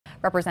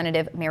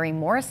Representative Mary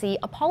Morrissey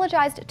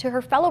apologized to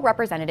her fellow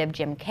Representative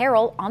Jim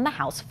Carroll on the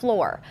House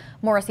floor.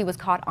 Morrissey was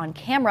caught on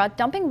camera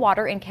dumping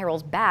water in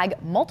Carroll's bag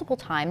multiple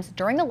times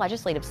during the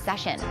legislative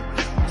session.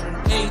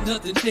 Ain't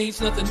nothing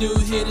changed, nothing new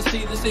here to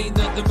see. This ain't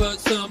nothing but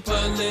some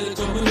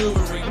political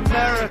maneuvering.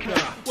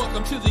 America!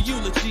 Welcome to the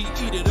eulogy,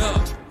 eat it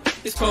up.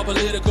 It's called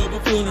political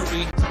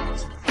buffoonery.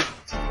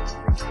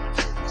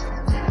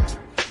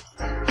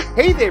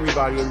 Hey there,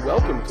 everybody, and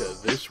welcome to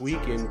This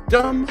Week in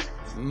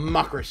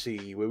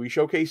DUMBmocracy, where we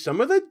showcase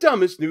some of the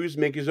dumbest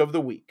newsmakers of the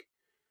week.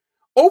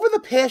 Over the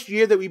past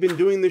year that we've been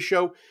doing this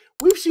show,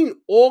 we've seen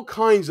all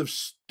kinds of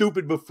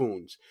stupid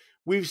buffoons.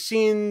 We've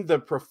seen the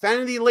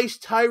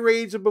profanity-laced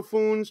tirades of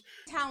buffoons.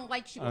 Town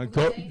likes you.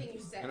 Go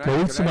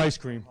eat some ice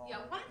cream. Yeah,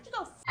 why don't you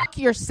go fuck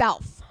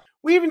yourself?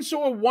 We even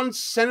saw one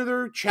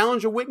senator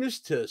challenge a witness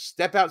to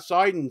step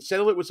outside and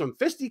settle it with some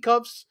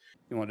fisticuffs.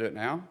 You want to do it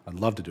now? I'd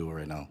love to do it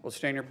right now. Well,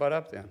 stand your butt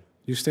up then.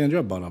 You stand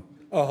your butt up.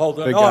 Oh, hold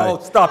on. Big guy. Oh,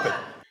 stop it.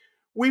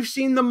 We've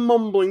seen the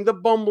mumbling, the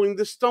bumbling,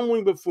 the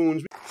stumbling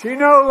buffoons. She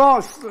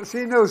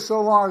knew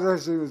so long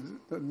as she was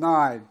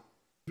 9.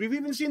 We've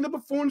even seen the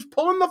buffoons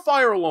pulling the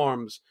fire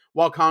alarms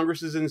while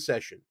Congress is in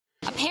session.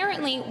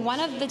 Apparently, one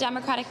of the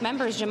Democratic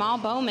members, Jamal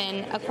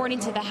Bowman, according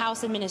to the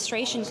House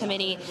Administration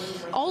Committee,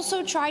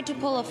 also tried to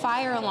pull a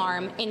fire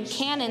alarm in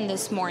Cannon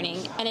this morning.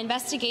 An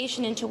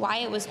investigation into why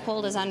it was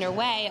pulled is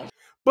underway.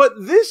 But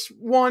this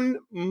one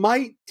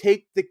might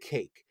take the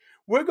cake.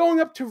 We're going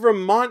up to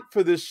Vermont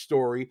for this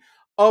story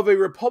of a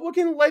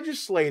Republican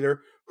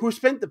legislator who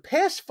spent the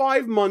past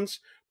 5 months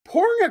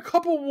pouring a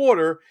cup of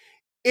water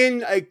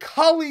in a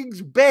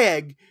colleague's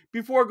bag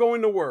before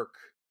going to work.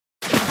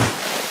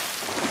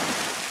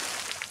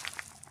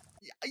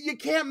 You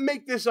can't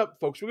make this up,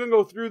 folks. We're going to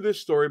go through this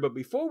story, but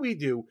before we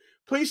do,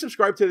 please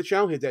subscribe to the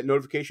channel, hit that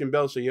notification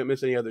bell so you don't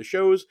miss any other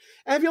shows.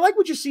 And if you like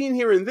what you're seeing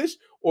here in this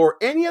or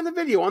any other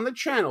video on the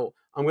channel,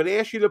 I'm going to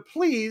ask you to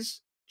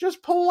please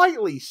just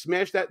politely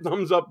smash that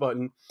thumbs up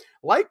button.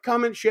 Like,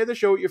 comment, share the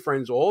show with your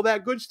friends, all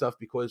that good stuff,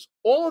 because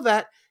all of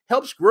that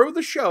helps grow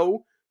the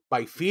show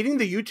by feeding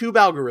the YouTube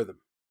algorithm.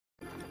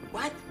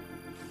 What?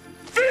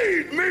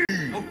 Feed me!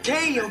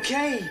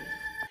 Okay.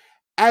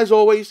 As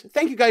always,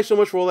 thank you guys so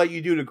much for all that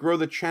you do to grow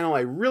the channel.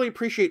 I really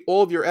appreciate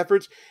all of your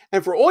efforts.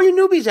 And for all you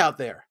newbies out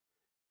there,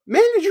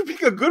 man, did you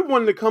pick a good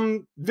one to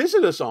come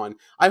visit us on.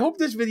 I hope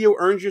this video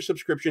earns your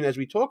subscription as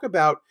we talk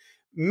about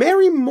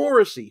Mary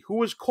Morrissey, who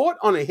was caught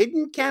on a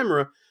hidden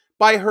camera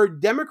by her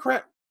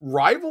Democrat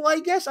rival, I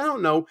guess? I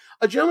don't know.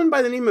 A gentleman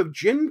by the name of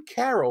Jim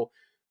Carroll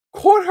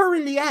caught her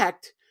in the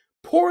act,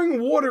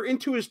 pouring water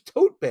into his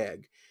tote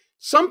bag.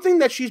 Something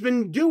that she's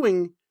been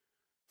doing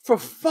for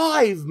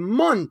 5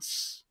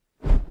 months.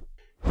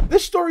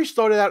 This story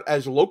started out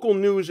as local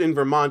news in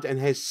Vermont and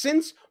has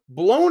since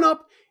blown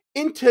up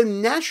into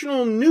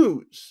national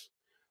news.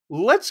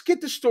 Let's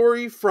get the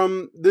story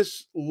from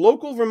this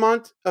local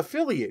Vermont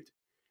affiliate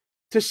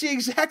to see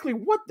exactly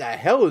what the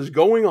hell is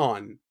going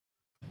on.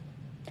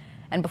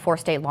 And before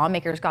state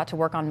lawmakers got to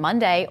work on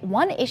Monday,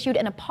 one issued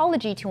an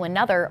apology to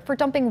another for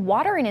dumping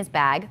water in his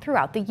bag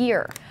throughout the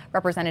year.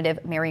 Representative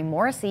Mary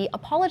Morrissey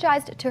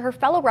apologized to her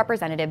fellow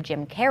Representative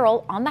Jim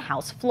Carroll on the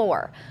House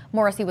floor.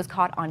 Morrissey was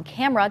caught on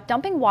camera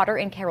dumping water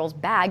in Carroll's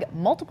bag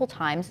multiple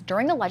times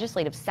during the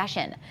legislative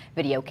session.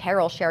 Video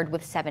Carroll shared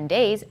with 7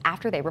 days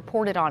after they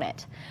reported on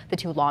it. The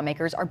two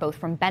lawmakers are both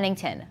from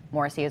Bennington.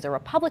 Morrissey is a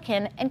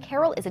Republican and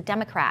Carroll is a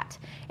Democrat.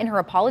 In her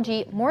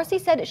apology, Morrissey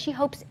said she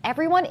hopes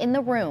everyone in the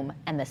room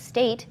and the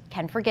state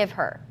can forgive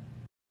her.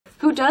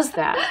 Who does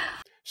that?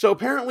 So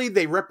apparently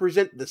they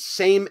represent the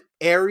same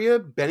area,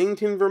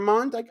 Bennington,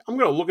 Vermont. I'm going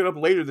to look it up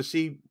later to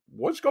see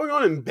what's going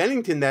on in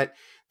Bennington, that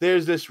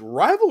there's this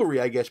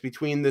rivalry, I guess,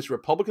 between this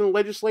Republican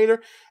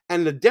legislator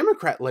and the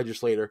Democrat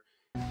legislator.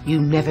 You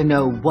never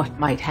know what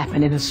might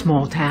happen in a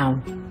small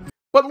town.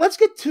 But let's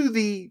get to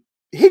the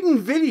hidden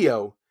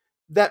video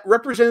that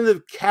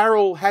Representative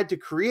Carroll had to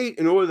create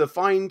in order to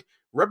find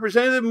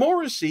Representative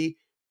Morrissey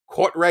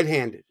caught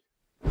red-handed.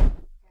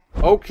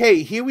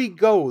 Okay, here we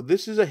go.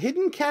 This is a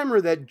hidden camera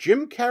that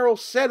Jim Carroll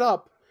set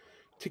up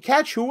to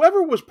catch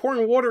whoever was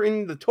pouring water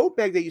in the tote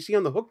bag that you see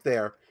on the hook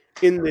there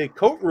in the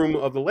coat room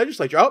of the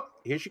legislature. Oh,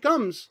 here she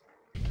comes.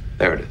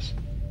 There it is.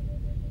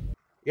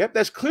 Yep,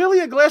 that's clearly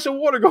a glass of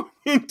water going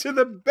into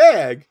the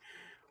bag.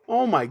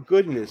 Oh my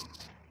goodness.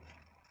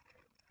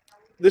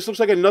 This looks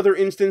like another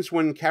instance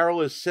when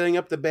Carroll is setting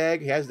up the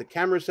bag. He has the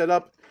camera set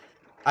up.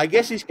 I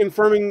guess he's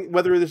confirming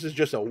whether this is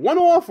just a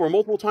one-off or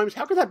multiple times.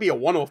 How could that be a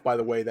one-off, by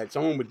the way, that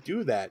someone would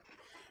do that?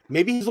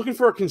 Maybe he's looking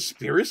for a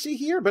conspiracy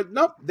here, but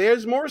nope,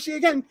 there's Morrissey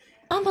again.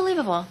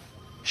 Unbelievable.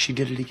 She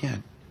did it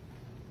again.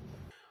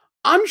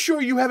 I'm sure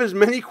you have as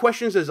many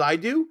questions as I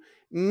do,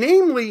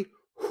 namely,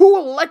 who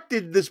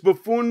elected this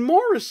buffoon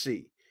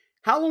Morrissey?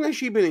 How long has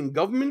she been in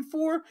government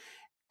for?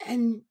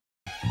 And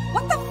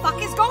What the fuck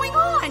is going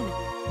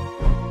on?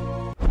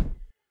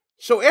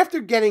 so after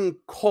getting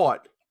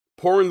caught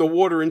pouring the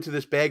water into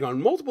this bag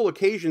on multiple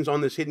occasions on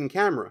this hidden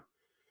camera,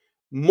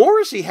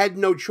 Morrissey had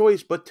no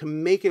choice but to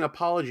make an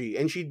apology,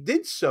 and she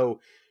did so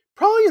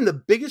probably in the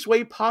biggest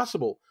way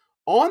possible,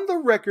 on the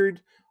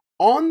record,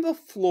 on the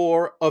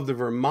floor of the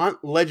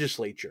Vermont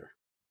legislature.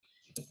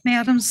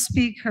 Madam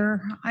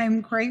Speaker, I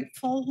am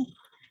grateful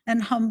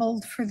and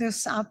humbled for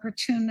this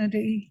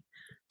opportunity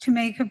to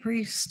make a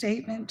brief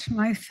statement to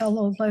my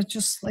fellow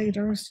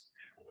legislators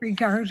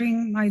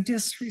regarding my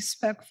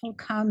disrespectful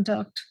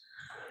conduct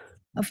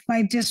of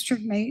my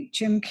district mate,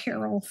 Jim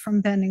Carroll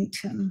from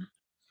Bennington.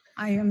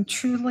 I am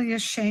truly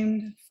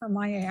ashamed for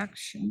my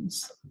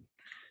actions.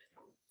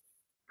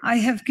 I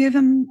have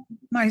given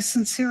my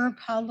sincere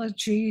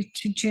apology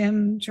to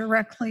Jim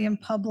directly and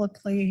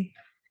publicly,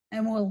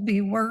 and will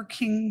be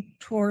working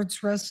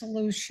towards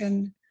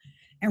resolution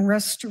and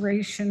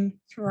restoration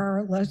through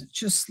our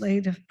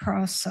legislative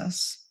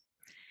process.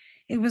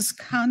 It was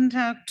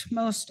conduct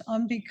most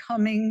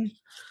unbecoming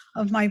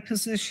of my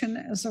position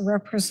as a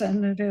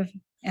representative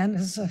and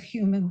as a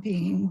human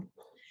being,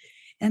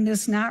 and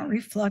is not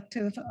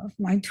reflective of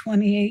my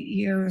 28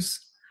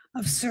 years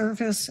of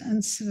service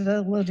and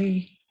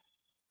civility.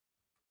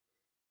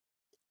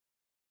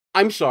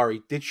 I'm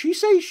sorry, did she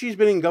say she's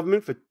been in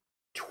government for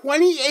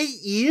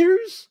 28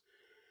 years?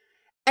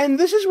 And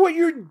this is what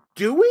you're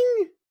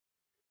doing?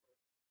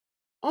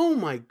 Oh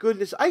my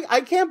goodness, I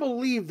can't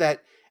believe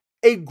that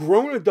a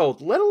grown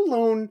adult, let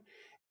alone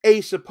a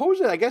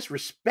supposed, I guess,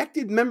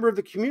 respected member of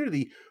the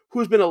community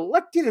who's been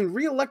elected and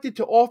reelected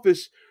to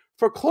office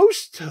for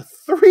close to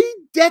 3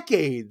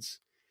 decades,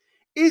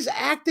 is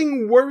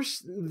acting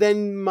worse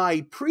than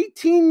my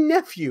preteen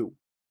nephew.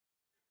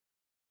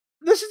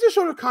 This is the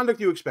sort of conduct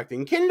you expect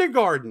in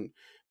kindergarten,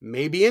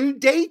 maybe in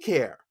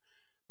daycare.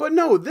 But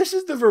no, this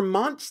is the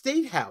Vermont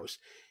State House.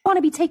 You want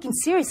to be taken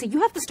seriously,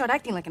 you have to start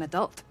acting like an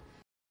adult.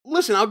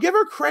 Listen, I'll give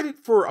her credit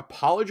for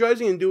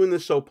apologizing and doing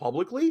this so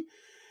publicly,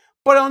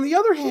 but on the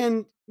other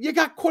hand, you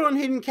got caught on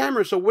hidden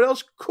camera, so what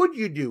else could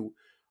you do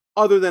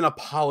other than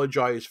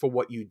apologize for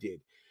what you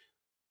did?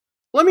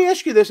 Let me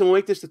ask you this, and we'll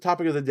make this the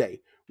topic of the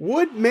day.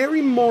 Would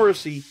Mary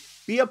Morrissey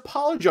be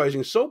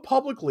apologizing so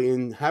publicly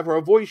and have her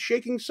voice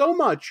shaking so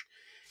much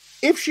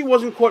if she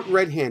wasn't caught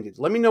red-handed?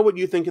 Let me know what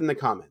you think in the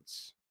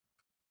comments.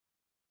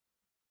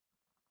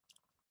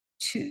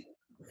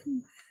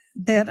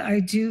 That I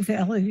do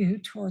value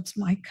towards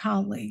my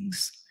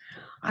colleagues.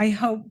 I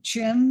hope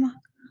Jim,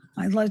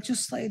 my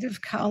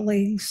legislative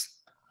colleagues,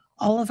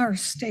 all of our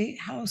State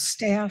House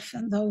staff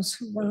and those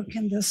who work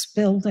in this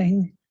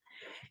building,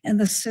 and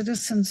the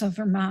citizens of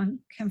Vermont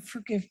can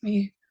forgive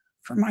me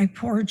for my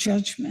poor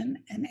judgment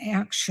and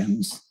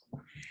actions,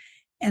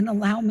 and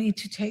allow me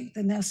to take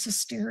the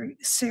necessary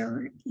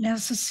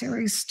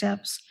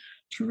steps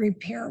to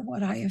repair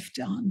what I have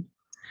done.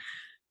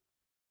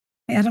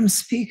 Madam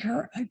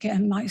Speaker,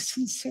 again, my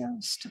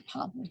sincerest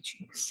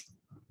apologies.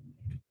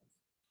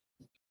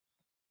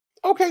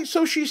 Okay,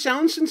 so she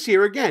sounds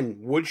sincere again.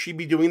 Would she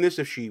be doing this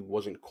if she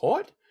wasn't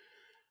caught?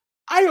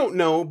 I don't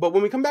know, but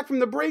when we come back from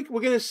the break,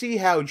 we're going to see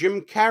how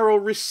Jim Carroll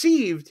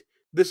received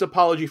this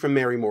apology from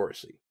Mary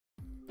Morrissey.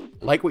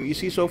 Like what you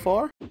see so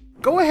far?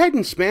 Go ahead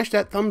and smash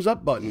that thumbs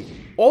up button.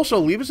 Also,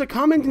 leave us a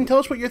comment and tell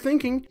us what you're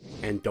thinking.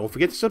 And don't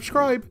forget to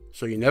subscribe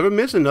so you never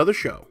miss another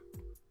show.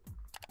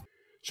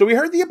 So we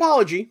heard the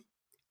apology,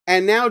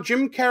 and now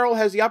Jim Carroll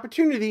has the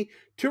opportunity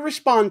to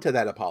respond to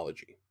that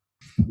apology.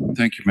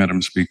 Thank you,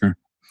 Madam Speaker.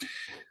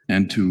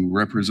 And to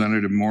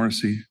Representative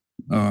Morrissey,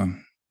 I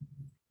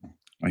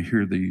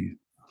hear the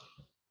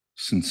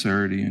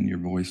sincerity in your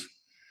voice.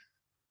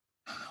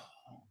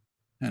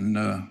 And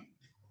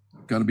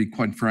got to be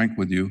quite frank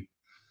with you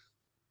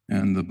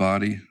and the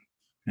body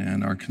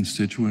and our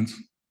constituents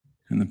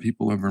and the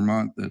people of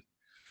Vermont that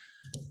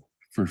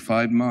for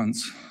 5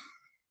 months,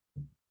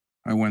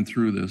 I went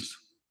through this.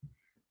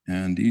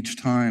 And each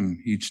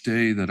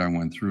day that I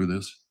went through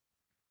this,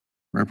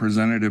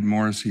 Representative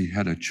Morrissey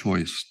had a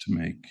choice to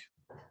make.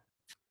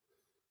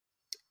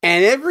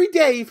 And every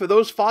day for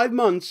those 5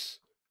 months,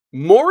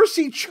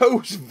 Morrissey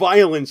chose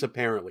violence,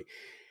 apparently.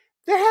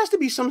 There has to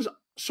be some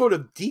sort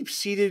of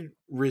deep-seated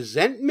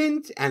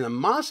resentment,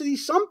 animosity,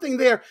 something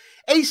there.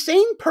 A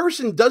sane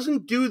person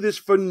doesn't do this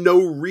for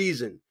no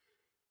reason.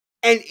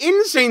 An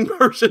insane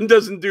person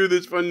doesn't do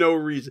this for no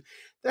reason.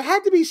 There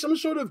had to be some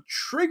sort of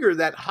trigger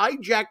that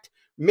hijacked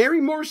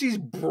Mary Morrissey's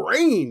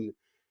brain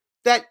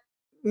that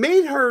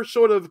made her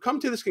sort of come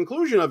to this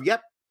conclusion of,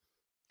 yep,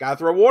 gotta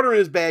throw water in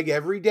his bag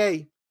every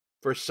day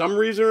for some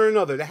reason or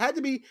another. There had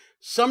to be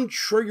some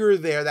trigger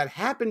there that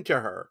happened to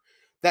her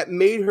that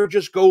made her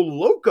just go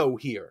loco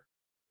here.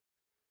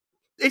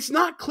 It's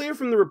not clear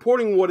from the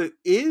reporting what it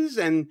is,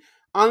 and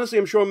honestly,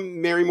 I'm sure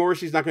Mary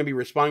Morrissey's not going to be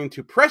responding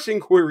to press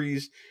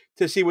inquiries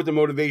to see what the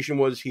motivation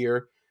was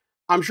here.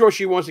 I'm sure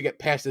she wants to get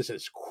past this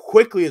as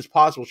quickly as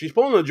possible. She's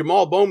pulling a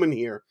Jamal Bowman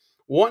here,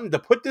 wanting to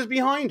put this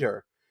behind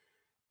her.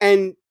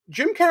 And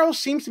Jim Carroll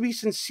seems to be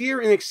sincere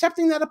in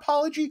accepting that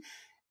apology,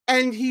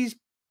 and he's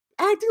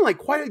acting like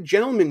quite a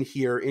gentleman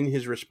here in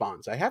his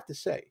response, I have to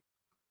say.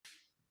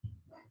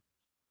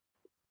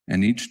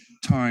 And each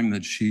time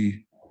that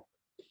she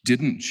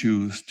didn't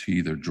choose to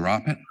either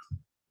drop it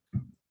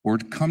or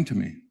to come to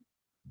me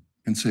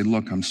and say,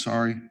 look, I'm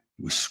sorry,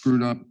 it was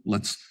screwed up.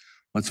 Let's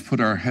put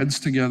our heads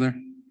together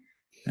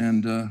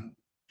and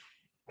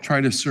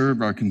try to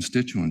serve our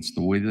constituents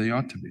the way they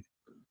ought to be.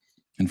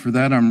 And for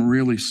that, I'm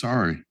really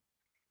sorry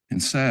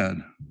and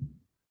sad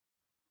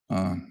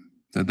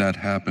that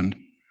happened.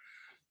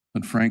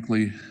 But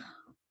frankly,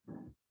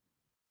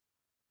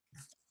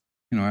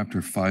 you know,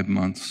 after 5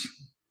 months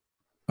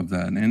of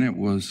that, and it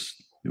was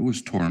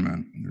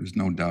torment. There's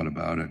no doubt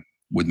about it,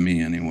 with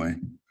me anyway.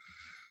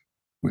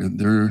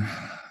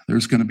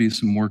 There's going to be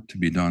some work to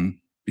be done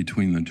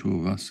between the two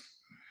of us.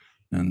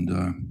 And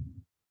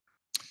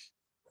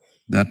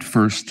that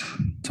first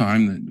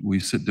time that we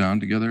sit down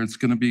together, it's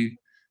going to be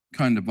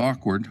kind of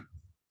awkward,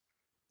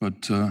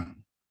 but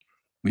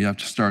we have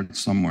to start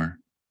somewhere.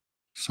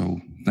 So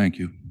thank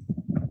you.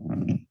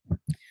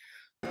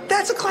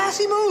 That's a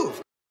classy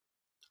move.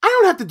 I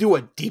don't have to do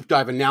a deep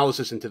dive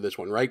analysis into this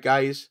one, right,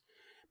 guys?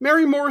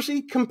 Mary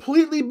Morrissey,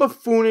 completely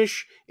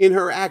buffoonish in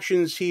her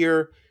actions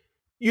here.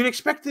 You'd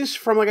expect this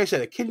from, like I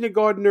said, a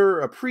kindergartner,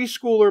 a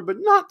preschooler, but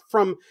not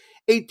from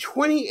a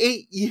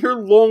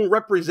 28-year-long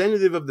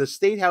representative of the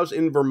State House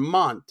in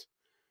Vermont.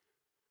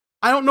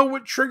 I don't know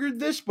what triggered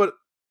this, but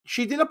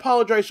she did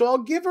apologize, so I'll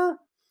give her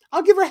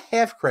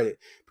half credit,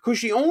 because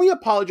she only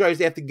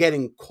apologized after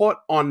getting caught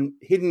on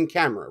hidden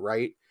camera,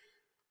 right?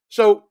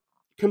 So,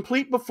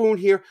 complete buffoon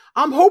here.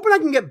 I'm hoping I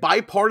can get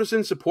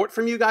bipartisan support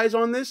from you guys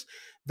on this,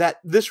 that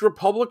this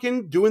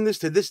Republican doing this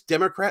to this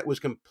Democrat was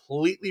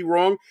completely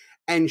wrong,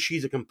 and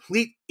she's a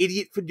complete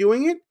idiot for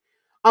doing it.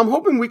 I'm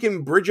hoping we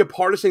can bridge a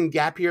partisan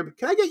gap here. But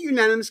can I get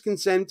unanimous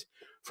consent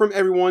from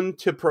everyone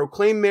to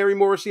proclaim Mary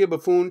Morrissey a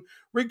buffoon,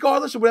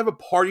 regardless of whatever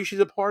party she's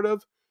a part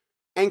of?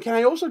 And can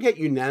I also get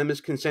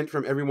unanimous consent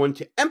from everyone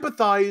to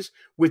empathize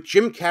with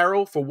Jim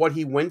Carroll for what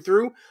he went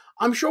through?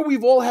 I'm sure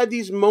we've all had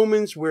these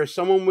moments where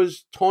someone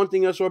was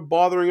taunting us or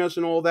bothering us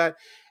and all that,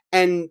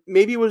 and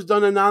maybe it was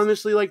done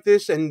anonymously like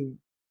this, and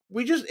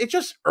it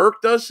just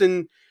irked us,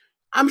 and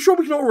I'm sure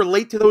we can all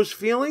relate to those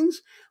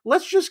feelings.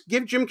 Let's just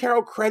give Jim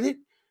Carroll credit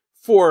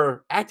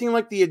for acting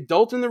like the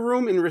adult in the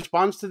room in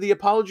response to the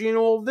apology and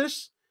all of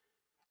this.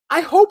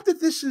 I hope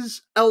that this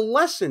is a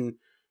lesson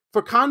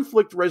for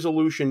conflict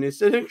resolution.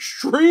 It's an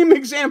extreme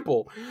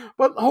example,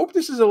 but I hope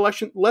this is a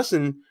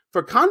lesson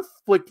for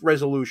conflict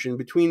resolution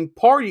between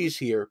parties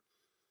here.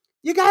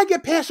 You gotta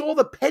get past all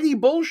the petty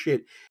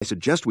bullshit. I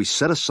suggest we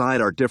set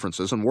aside our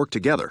differences and work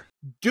together.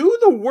 Do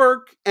the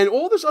work, and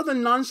all this other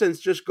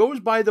nonsense just goes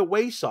by the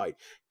wayside.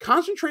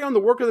 Concentrate on the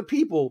work of the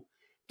people.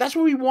 That's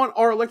what we want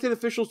our elected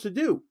officials to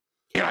do.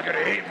 You're not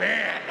gonna hate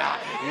man.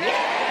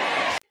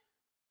 Yeah.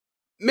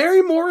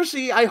 Mary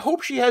Morrissey, I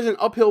hope she has an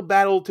uphill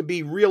battle to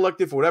be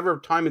reelected for whatever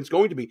time it's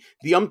going to be.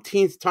 The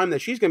umpteenth time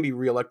that she's going to be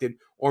reelected,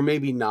 or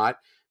maybe not.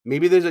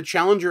 Maybe there's a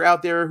challenger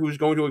out there who's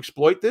going to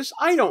exploit this.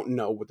 I don't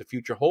know what the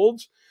future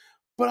holds.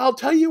 But I'll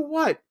tell you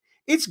what,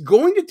 it's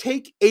going to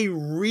take a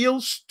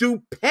real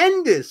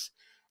stupendous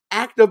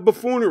act of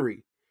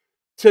buffoonery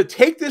to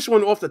take this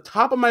one off the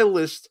top of my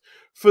list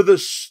for the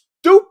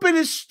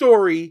stupidest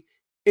story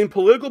in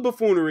political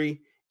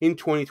buffoonery in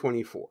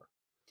 2024.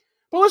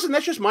 But listen,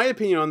 that's just my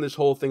opinion on this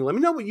whole thing. Let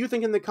me know what you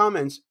think in the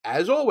comments.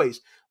 As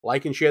always,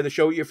 like and share the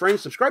show with your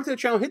friends. Subscribe to the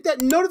channel. Hit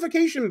that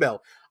notification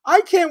bell.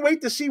 I can't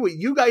wait to see what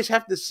you guys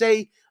have to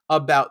say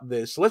about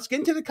this. Let's get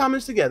into the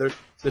comments together,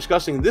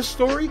 discussing this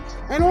story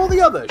and all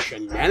the other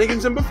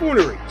shenanigans and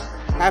buffoonery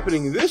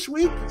happening this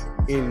week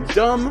in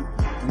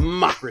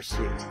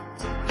Dumbmocracy.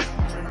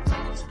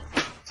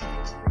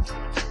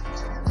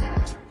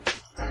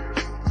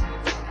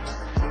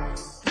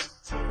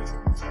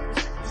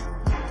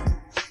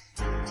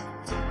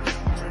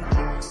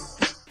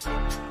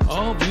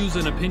 All views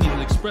and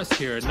opinions expressed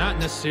here are not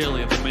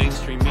necessarily of the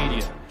mainstream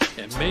media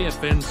and may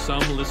offend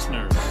some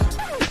listeners.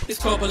 It's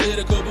called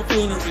political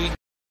buffoonery.